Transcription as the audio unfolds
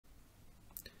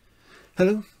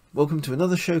Hello, welcome to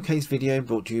another showcase video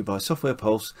brought to you by Software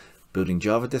Pulse, building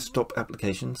Java desktop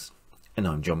applications, and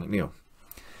I'm John McNeil.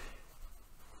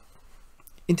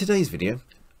 In today's video,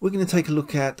 we're going to take a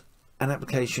look at an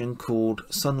application called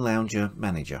Sunlounger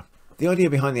Manager. The idea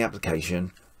behind the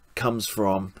application comes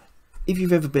from, if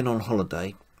you've ever been on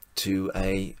holiday to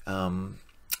a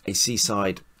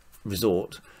seaside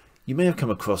resort, you may have come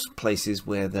across places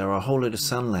where there are a whole load of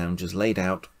sun loungers laid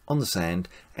out on the sand,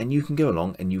 and you can go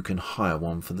along and you can hire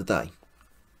one for the day.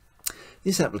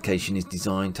 This application is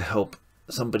designed to help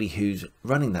somebody who's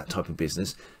running that type of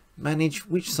business manage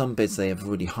which sunbeds they have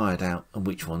already hired out and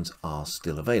which ones are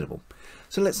still available.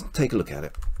 So let's take a look at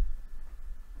it.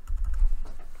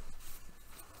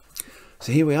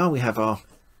 So here we are, we have our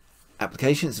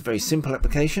application. It's a very simple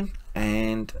application,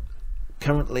 and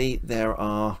currently there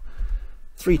are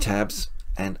 3 tabs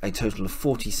and a total of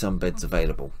 40 sunbeds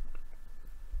available.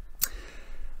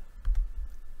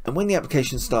 And when the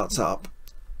application starts up,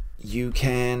 you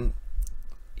have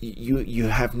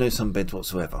no sunbeds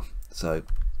whatsoever. So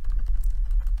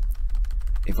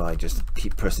if I just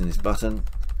keep pressing this button,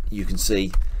 you can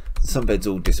see the sunbeds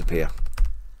all disappear,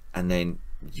 and then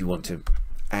you want to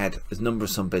add a number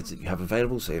of sunbeds that you have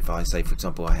available. So if I say, for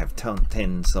example, I have 10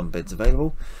 sunbeds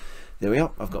available, there we are,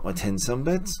 I've got my 10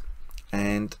 sunbeds,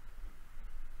 and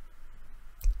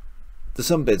the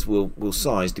sunbeds will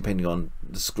size depending on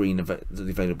the screen, the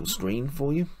available screen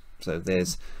for you. So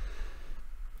there's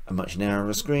a much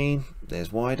narrower screen, there's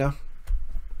wider,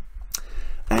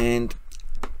 and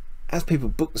as people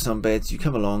book the sunbeds, you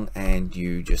come along and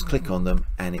you just click on them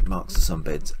and it marks the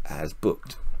sunbeds as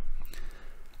booked.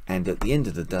 And at the end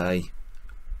of the day,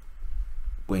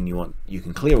 when you want, you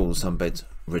can clear all the sunbeds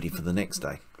ready for the next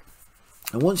day.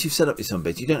 And once you've set up your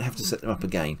sunbeds, you don't have to set them up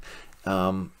again.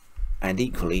 And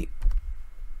equally,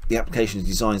 the application is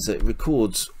designed so it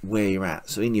records where you're at.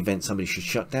 So in the event somebody should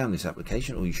shut down this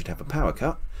application, or you should have a power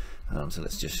cut, so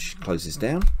let's just close this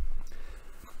down.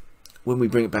 When we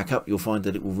bring it back up, you'll find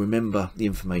that it will remember the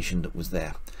information that was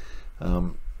there.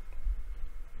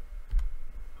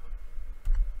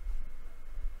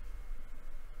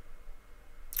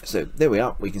 So there we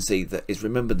are, we can see that it's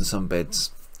remembered the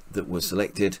sunbeds that were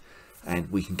selected, and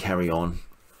we can carry on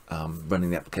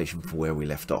running the application from where we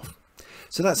left off.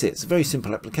 So that's it. It's a very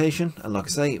simple application, and like I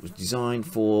say, it was designed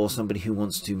for somebody who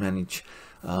wants to manage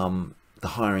the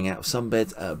hiring out of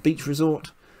sunbeds at a beach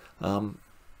resort.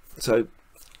 So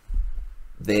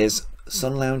there's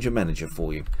Sunlounger Manager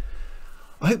for you.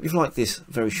 I hope you've liked this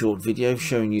very short video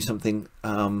showing you something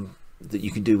that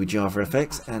you can do with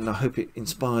JavaFX, and I hope it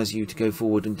inspires you to go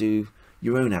forward and do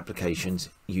your own applications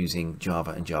using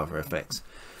Java and JavaFX.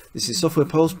 This is Software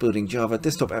Pulse, building Java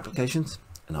desktop applications,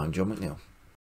 and I'm John McNeil.